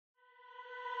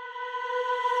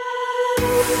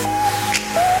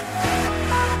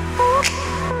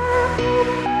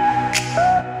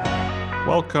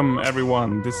Welcome,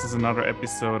 everyone. This is another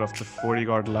episode of the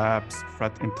FortiGuard Labs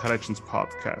Threat Intelligence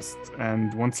Podcast.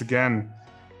 And once again,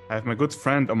 I have my good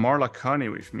friend Omar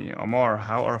Lakhani with me. Omar,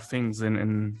 how are things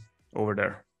in over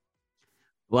there?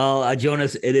 Well,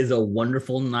 Jonas, it is a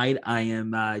wonderful night. I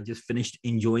am just finished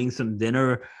enjoying some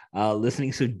dinner,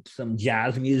 listening to some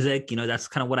jazz music. You know, that's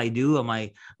kind of what I do on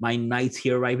my nights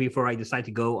here right before I decide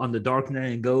to go on the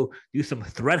darknet and go do some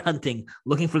threat hunting,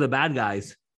 looking for the bad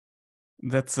guys.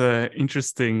 That's an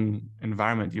interesting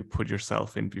environment you put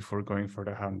yourself in before going for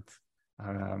the hunt.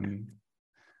 I'm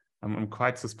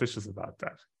quite suspicious about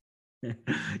that.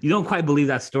 You don't quite believe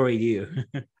that story, do you?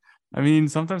 I mean,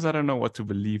 sometimes I don't know what to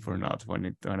believe or not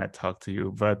when I talk to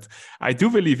you, but I do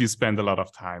believe you spend a lot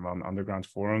of time on underground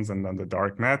forums and on the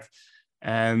darknet.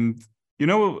 And you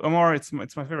know, Omar, it's my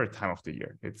favorite time of the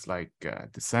year. It's like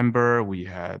December. We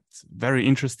had very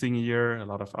interesting year, a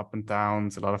lot of up and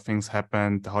downs, a lot of things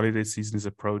happened. The holiday season is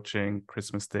approaching,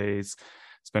 Christmas days,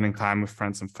 spending time with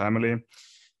friends and family.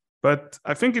 But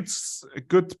I think it's a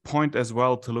good point as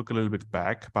well to look a little bit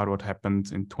back about what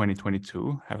happened in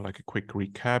 2022, have like a quick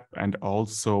recap, and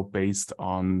also based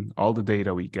on all the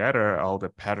data we gather, all the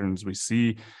patterns we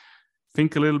see,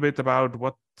 think a little bit about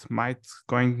what might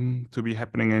going to be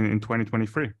happening in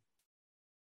 2023.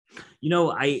 You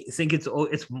know, I think it's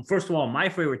first of all my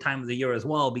favorite time of the year as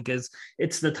well, because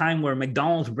it's the time where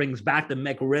McDonald's brings back the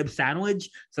McRib sandwich.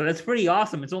 So that's pretty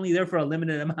awesome. It's only there for a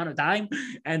limited amount of time,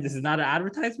 and this is not an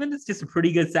advertisement. It's just a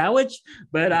pretty good sandwich.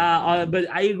 But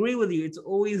I agree with you. It's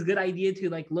always a good idea to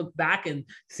like look back and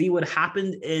see what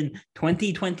happened in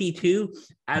 2022,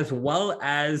 as well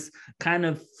as kind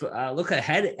of look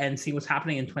ahead and see what's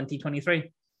happening in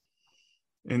 2023.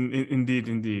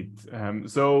 Indeed.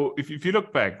 So if you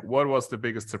look back, what was the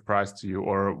biggest surprise to you,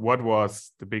 or what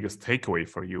was the biggest takeaway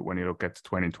for you when you look at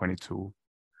 2022?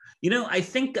 You know, I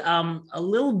think a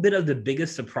little bit of the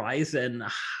biggest surprise, and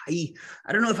I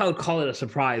don't know if I would call it a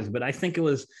surprise, but I think it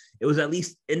was at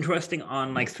least interesting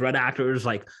on like threat actors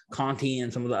like Conti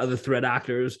and some of the other threat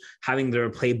actors having their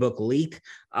playbook leak.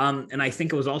 And I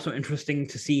think it was also interesting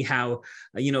to see how,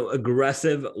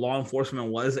 aggressive law enforcement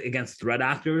was against threat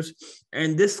actors.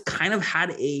 And this kind of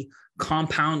had a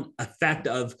compound effect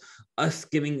of us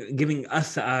giving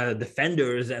us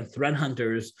defenders and threat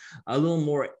hunters a little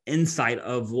more insight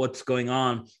of what's going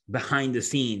on behind the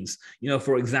scenes. You know,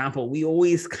 for example, we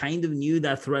always kind of knew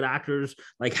that threat actors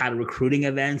like had recruiting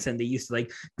events, and they used to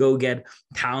like go get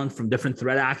talent from different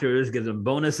threat actors, give them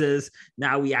bonuses.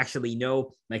 Now we actually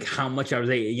know like how much are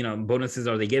they, bonuses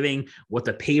are they giving, what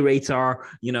the pay rates are,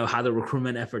 how the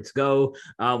recruitment efforts go.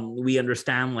 We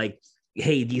understand like,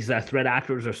 hey, these threat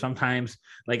actors are sometimes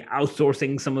like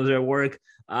outsourcing some of their work.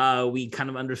 We kind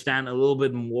of understand a little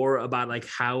bit more about like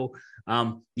how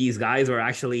these guys are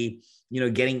actually,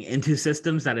 getting into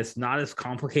systems that it's not as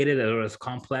complicated or as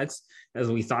complex as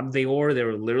we thought they were. They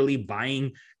were literally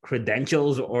buying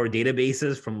credentials or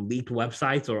databases from leaked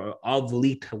websites or of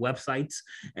leaked websites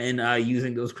and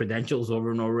using those credentials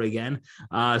over and over again.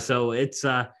 So it's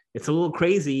a little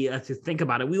crazy to think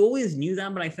about it. We always knew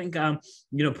that, but I think,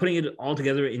 putting it all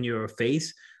together in your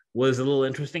face was a little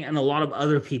interesting. And a lot of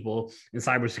other people in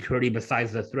cybersecurity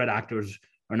besides the threat actors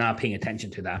are not paying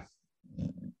attention to that.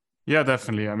 Yeah,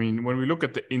 definitely. I mean, when we look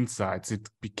at the insights, it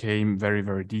became very,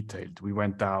 very detailed. We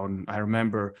went down. I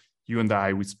remember you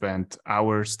and we spent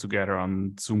hours together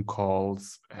on Zoom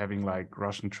calls, having like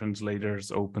Russian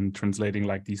translators open, translating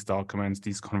like these documents,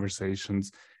 these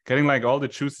conversations, getting like all the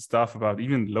juicy stuff about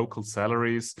even local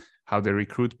salaries, how they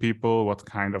recruit people, what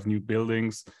kind of new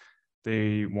buildings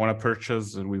they want to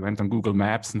purchase. And we went on Google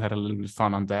Maps and had a little bit of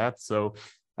fun on that. So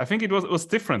I think it was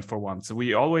different for once.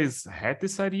 We always had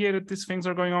this idea that these things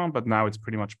are going on, but now it's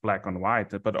pretty much black on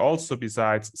white. But also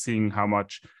besides seeing how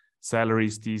much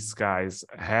salaries these guys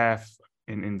have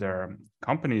in their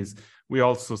companies, we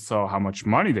also saw how much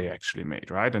money they actually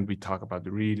made, right? And we talk about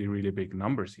the really, really big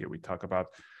numbers here. We talk about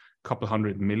a couple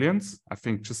hundred millions. I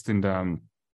think just in the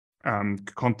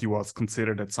Conti was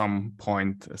considered at some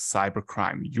point a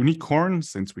cybercrime unicorn,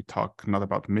 since we talk not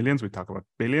about millions, we talk about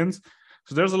billions.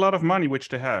 So there's a lot of money which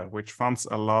they have, which funds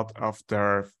a lot of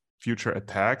their future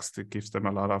attacks. It gives them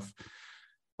a lot of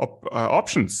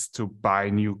options to buy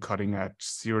new cutting edge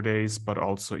zero days, but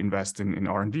also invest in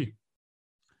R&D.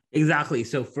 Exactly.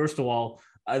 So first of all,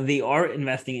 they are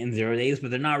investing in 0 days, but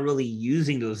they're not really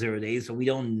using those 0 days. So we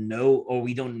don't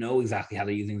know exactly how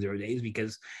they're using 0 days,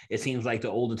 because it seems like the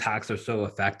old attacks are so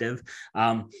effective.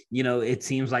 It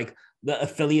seems like the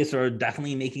affiliates are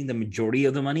definitely making the majority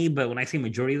of the money. But when I say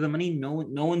majority of the money, no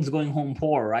one's going home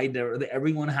poor, right?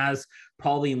 Everyone has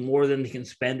probably more than they can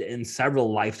spend in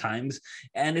several lifetimes.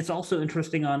 And it's also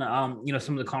interesting on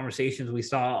some of the conversations we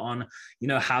saw on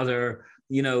how they're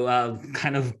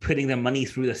kind of putting the money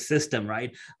through the system,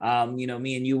 right?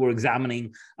 Me and you were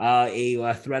examining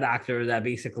a threat actor that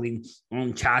basically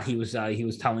on chat he was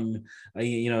telling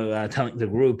telling the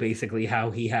group basically how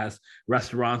he has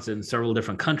restaurants in several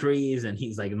different countries and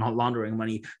he's like not laundering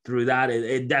money through that.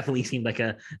 It definitely seemed like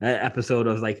a episode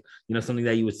of like something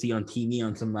that you would see on TV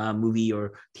on some movie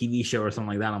or TV show or something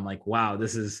like that. I'm like, wow,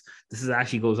 this is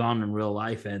actually goes on in real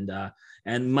life.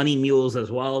 And money mules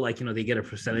as well, like they get a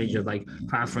percentage of like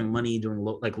transferring money doing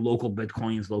like local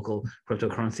bitcoins, local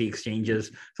cryptocurrency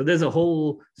exchanges. So there's a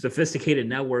whole sophisticated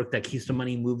network that keeps the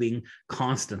money moving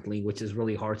constantly, which is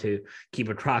really hard to keep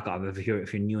a track of if you're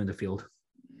new in the field.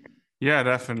 Yeah,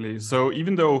 definitely. So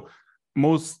even though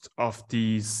most of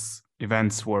these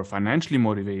events were financially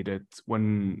motivated,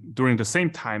 when during the same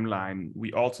timeline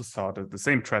we also saw that the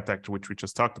same threat actor which we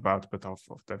just talked about, but of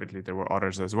definitely there were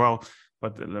others as well.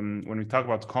 But when we talk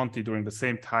about Conti during the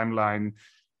same timeline,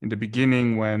 in the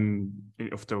beginning when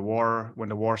the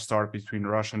war started between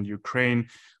Russia and Ukraine,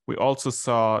 we also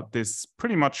saw this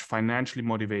pretty much financially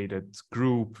motivated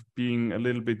group being a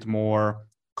little bit more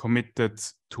committed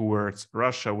towards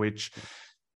Russia, which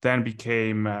then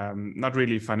became not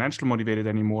really financially motivated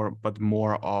anymore, but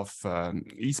more of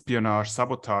espionage,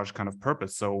 sabotage kind of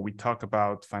purpose. So we talk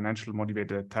about financially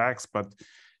motivated attacks, but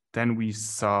then we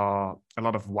saw a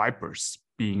lot of wipers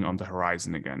being on the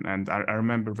horizon again. And I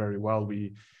remember very well,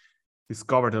 we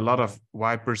discovered a lot of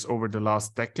wipers over the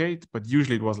last decade, but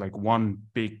usually it was like one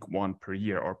big one per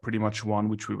year, or pretty much one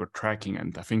which we were tracking.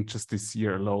 And I think just this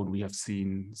year alone, we have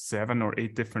seen 7 or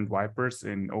 8 different wipers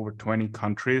in over 20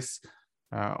 countries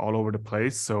all over the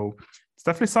place. So it's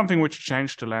definitely something which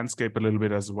changed the landscape a little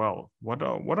bit as well. What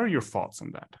are your thoughts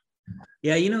on that?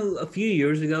 Yeah, a few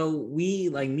years ago, we,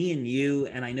 like me and you,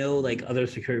 and I know like other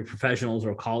security professionals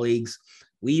or colleagues,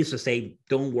 we used to say,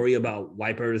 don't worry about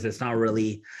wipers. It's not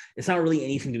really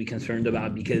anything to be concerned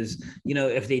about because,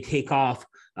 if they take off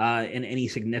in any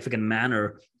significant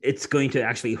manner, it's going to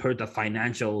actually hurt the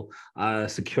financial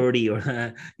security or,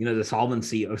 the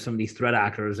solvency of some of these threat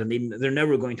actors. And they're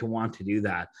never going to want to do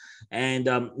that. And,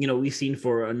 we've seen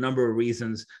for a number of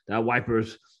reasons that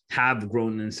wipers have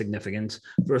grown in significance.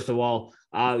 First of all,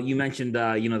 you mentioned,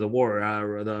 the war,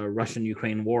 the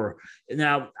Russian-Ukraine war.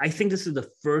 Now, I think this is the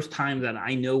first time that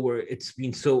I know where it's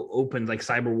been so open, like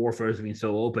cyber warfare has been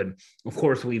so open. Of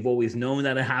course, we've always known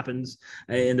that it happens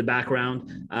in the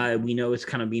background. We know it's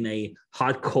kind of been a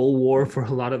hot Cold War for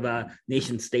a lot of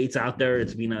nation states out there.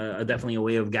 It's been definitely a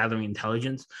way of gathering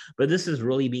intelligence, but this is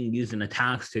really being used in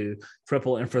attacks to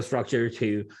triple infrastructure,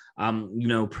 to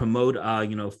promote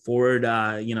forward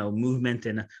movement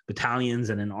in battalions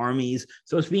and in armies.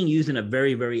 So it's being used in a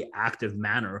very, very active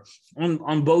manner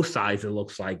on both sides, it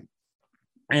looks like.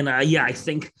 And I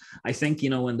think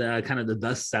when the kind of the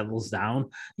dust settles down,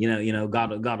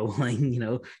 God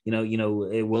willing,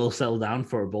 it will settle down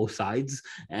for both sides.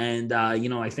 And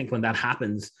I think when that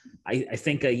happens, I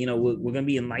think we're going to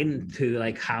be enlightened to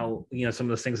like how some of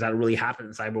those things that really happen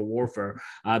in cyber warfare,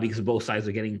 because both sides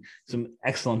are getting some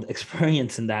excellent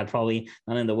experience in that, probably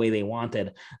not in the way they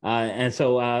wanted. And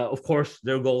so of course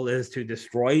their goal is to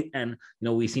destroy, and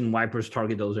we've seen wipers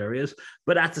target those areas,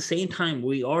 but at the same time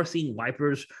we are seeing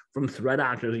wipers from threat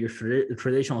actors, your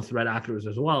traditional threat actors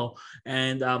as well.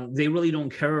 And they really don't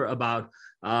care about,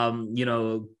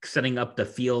 setting up the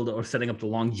field or setting up the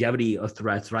longevity of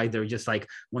threats, right? They're just like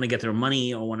want to get their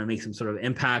money or want to make some sort of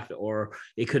impact, or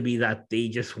it could be that they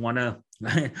just want to,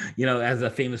 as a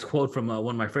famous quote from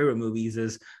one of my favorite movies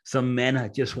is, some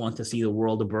men just want to see the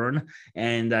world burn.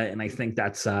 And I think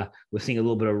that's, we're seeing a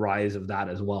little bit of rise of that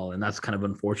as well. And that's kind of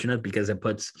unfortunate because it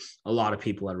puts a lot of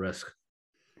people at risk.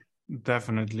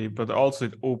 Definitely, but also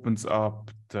it opens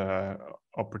up the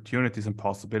opportunities and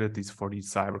possibilities for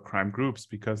these cybercrime groups,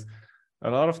 because a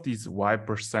lot of these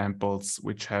wiper samples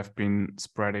which have been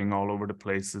spreading all over the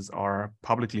places are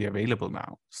publicly available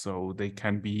now. So they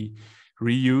can be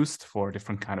reused for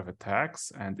different kind of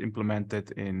attacks and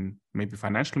implemented in maybe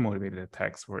financially motivated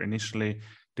attacks where initially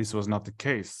this was not the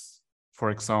case. For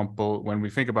example, when we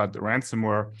think about the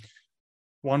ransomware,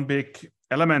 one big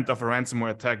element of a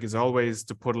ransomware attack is always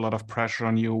to put a lot of pressure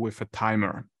on you with a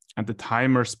timer. And the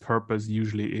timer's purpose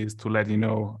usually is to let you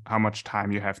know how much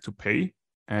time you have to pay.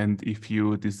 And if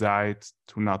you decide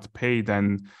to not pay,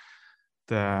 then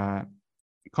the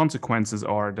consequences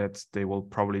are that they will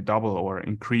probably double or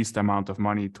increase the amount of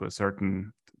money to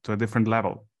a different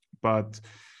level. But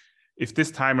if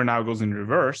this timer now goes in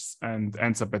reverse and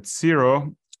ends up at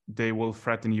 0, they will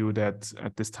threaten you that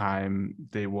at this time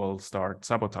they will start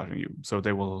sabotaging you. So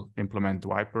they will implement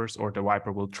wipers, or the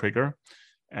wiper will trigger.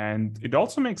 And it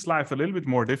also makes life a little bit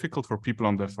more difficult for people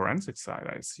on the forensic side,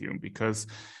 I assume, because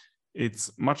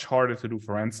it's much harder to do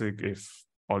forensic if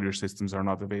all your systems are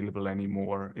not available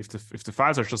anymore. If the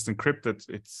files are just encrypted,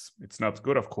 it's not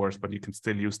good, of course, but you can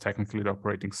still use technically the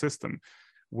operating system.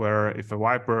 Where if a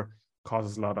wiper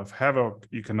causes a lot of havoc,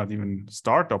 you cannot even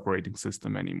start the operating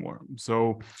system anymore.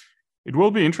 So it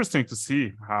will be interesting to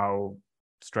see how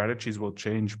strategies will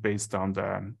change based on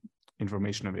the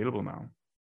information available now.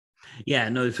 Yeah,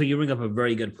 no. So you bring up a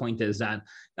very good point. Is that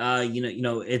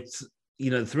it's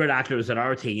threat actors that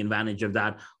are taking advantage of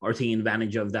that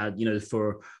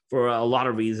for a lot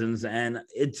of reasons, and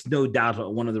it's no doubt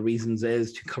one of the reasons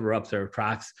is to cover up their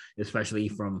tracks, especially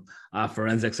from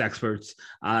forensics experts.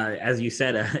 As you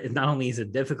said, not only is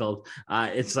it difficult,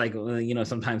 it's like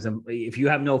sometimes if you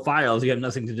have no files, you have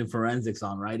nothing to do forensics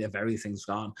on, right? If everything's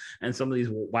gone, and some of these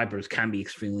wipers can be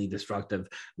extremely destructive,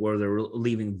 where they're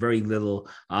leaving very little,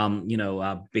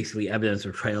 basically evidence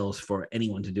or trails for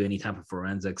anyone to do any type of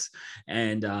forensics.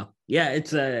 And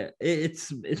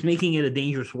it's making it a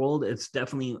dangerous world. It's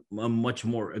definitely a much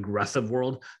more aggressive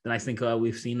world than I think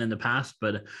we've seen in the past.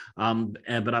 But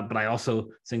I also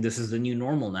think this is the new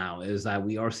normal now, is that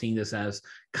we are seeing this as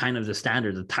kind of the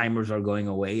standard. The timers are going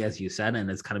away, as you said, and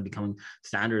it's kind of becoming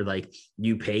standard. Like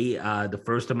you pay the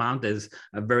first amount is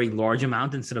a very large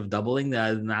amount instead of doubling.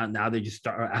 Now they just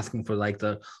start asking for like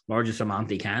the largest amount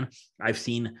they can. I've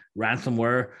seen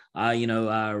ransomware,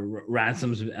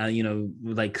 ransoms,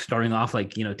 like starting off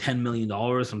like $10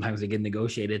 million. Sometimes they get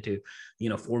negotiated to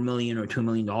 $4 million or $2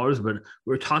 million, but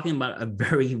we're talking about a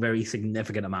very, very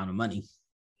significant amount of money.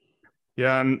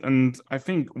 Yeah, and I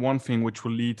think one thing which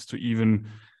will lead to even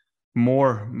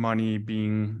more money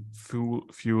being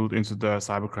fueled into the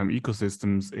cybercrime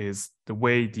ecosystems is the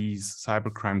way these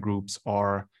cybercrime groups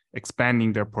are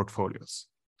expanding their portfolios.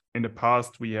 In the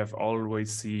past, we have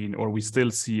always seen, or we still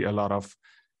see, a lot of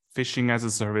phishing as a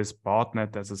service,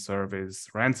 botnet as a service,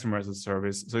 ransomware as a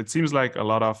service. So it seems like a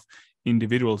lot of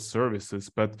individual services,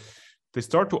 but they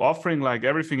start to offering like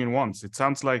everything in once. It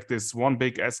sounds like this one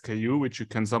big SKU, which you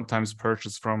can sometimes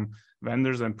purchase from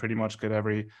vendors and pretty much get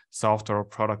every software or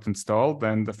product installed.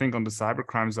 And I think on the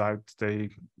cybercrime side, they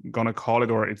gonna call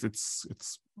it, or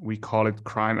we call it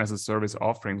crime as a service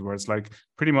offerings, where it's like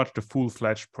pretty much the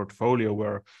full-fledged portfolio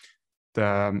where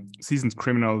the seasoned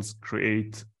criminals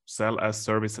sell as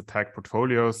service attack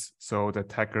portfolios, so the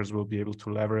attackers will be able to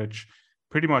leverage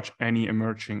pretty much any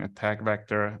emerging attack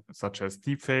vector, such as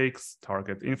deepfakes,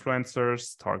 target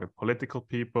influencers, target political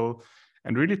people,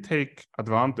 and really take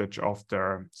advantage of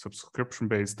their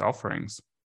subscription-based offerings.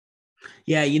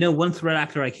 Yeah, one threat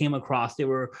actor I came across, they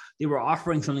were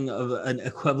offering something of an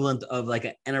equivalent of like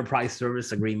an enterprise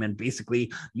service agreement.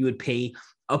 Basically, you would pay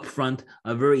upfront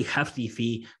a very hefty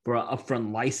fee for an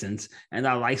upfront license, and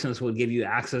that license will give you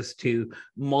access to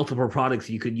multiple products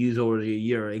you could use over the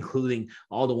year, including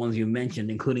all the ones you mentioned,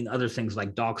 including other things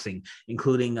like doxing,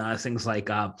 including things like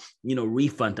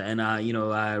refund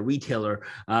and retailer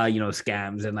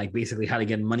scams, and like basically how to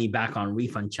get money back on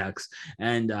refund checks,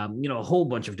 and a whole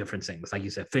bunch of different things, like you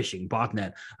said, phishing,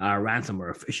 botnet,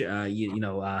 ransomware,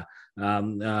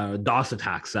 DOS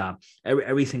attacks,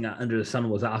 everything under the sun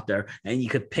was out there, and you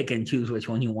could pick and choose which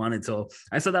one you wanted. So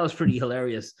I thought that was pretty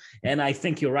hilarious. And I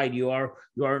think you're right. You are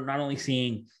not only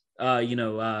seeing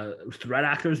threat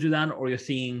actors do that, or you're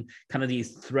seeing kind of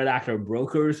these threat actor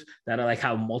brokers that are like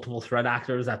have multiple threat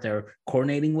actors that they're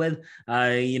coordinating with,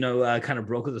 kind of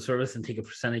broker the service and take a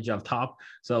percentage off top.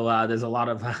 So there's a lot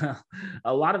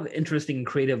of interesting and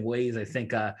creative ways. I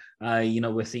think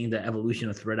we're seeing the evolution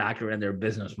of threat actor and their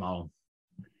business model.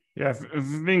 Yeah, I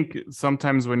think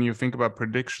sometimes when you think about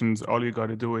predictions, all you got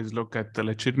to do is look at the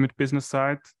legitimate business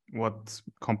side, what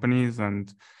companies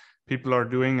and people are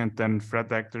doing, and then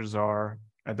threat actors are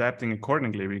adapting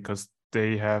accordingly because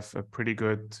they have a pretty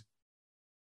good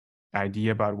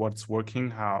idea about what's working,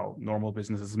 how normal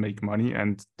businesses make money,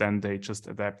 and then they just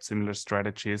adapt similar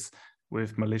strategies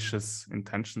with malicious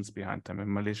intentions behind them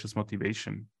and malicious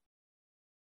motivation.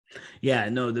 Yeah,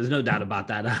 no, there's no doubt about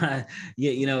that.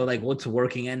 Like what's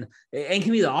working, and it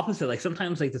can be the opposite. Like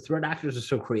sometimes like the threat actors are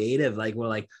so creative, like we're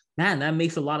like, man, that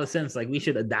makes a lot of sense. Like we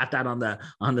should adapt that on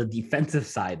the defensive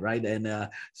side, right? And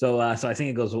so I think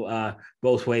it goes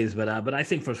both ways. But I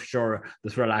think for sure the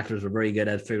threat actors are very good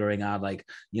at figuring out like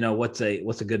what's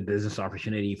a good business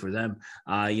opportunity for them.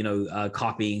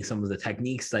 Copying some of the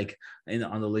techniques like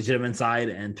on the legitimate side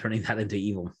and turning that into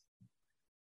evil.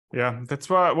 Yeah, that's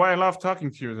why I love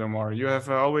talking to you, Omar. You have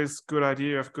always good idea,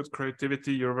 you have good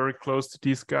creativity. You're very close to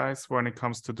these guys when it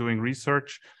comes to doing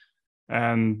research.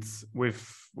 And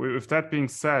with that being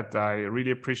said, I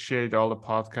really appreciate all the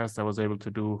podcasts I was able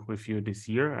to do with you this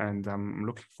year, and I'm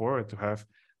looking forward to have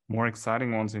more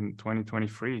exciting ones in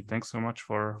 2023. Thanks so much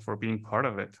for being part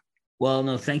of it. Well,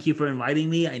 no, thank you for inviting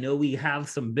me. I know we have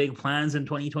some big plans in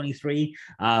 2023.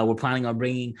 We're planning on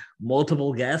bringing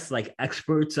multiple guests, like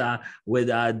experts with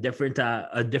a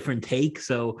different take.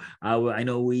 So I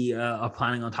know we are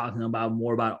planning on talking about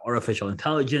more about artificial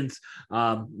intelligence,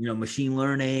 machine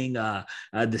learning,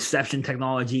 deception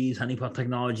technologies, honeypot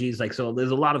technologies. Like, so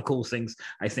there's a lot of cool things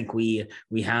I think we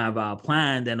have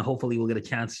planned, and hopefully we'll get a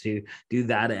chance to do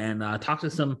that and talk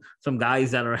to some guys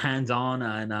that are hands-on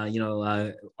and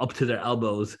up to their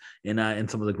elbows in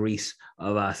some of the grease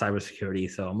of cybersecurity.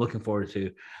 So I'm looking forward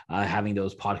to having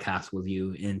those podcasts with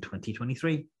you in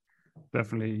 2023.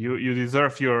 Definitely, you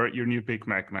deserve your new Big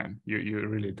Mac, man. You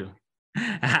really do.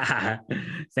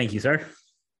 Thank you, sir.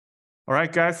 All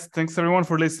right, guys. Thanks everyone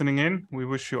for listening in. We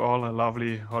wish you all a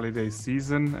lovely holiday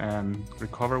season and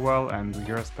recover well. And we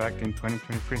hear us back in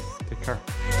 2023. Take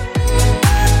care.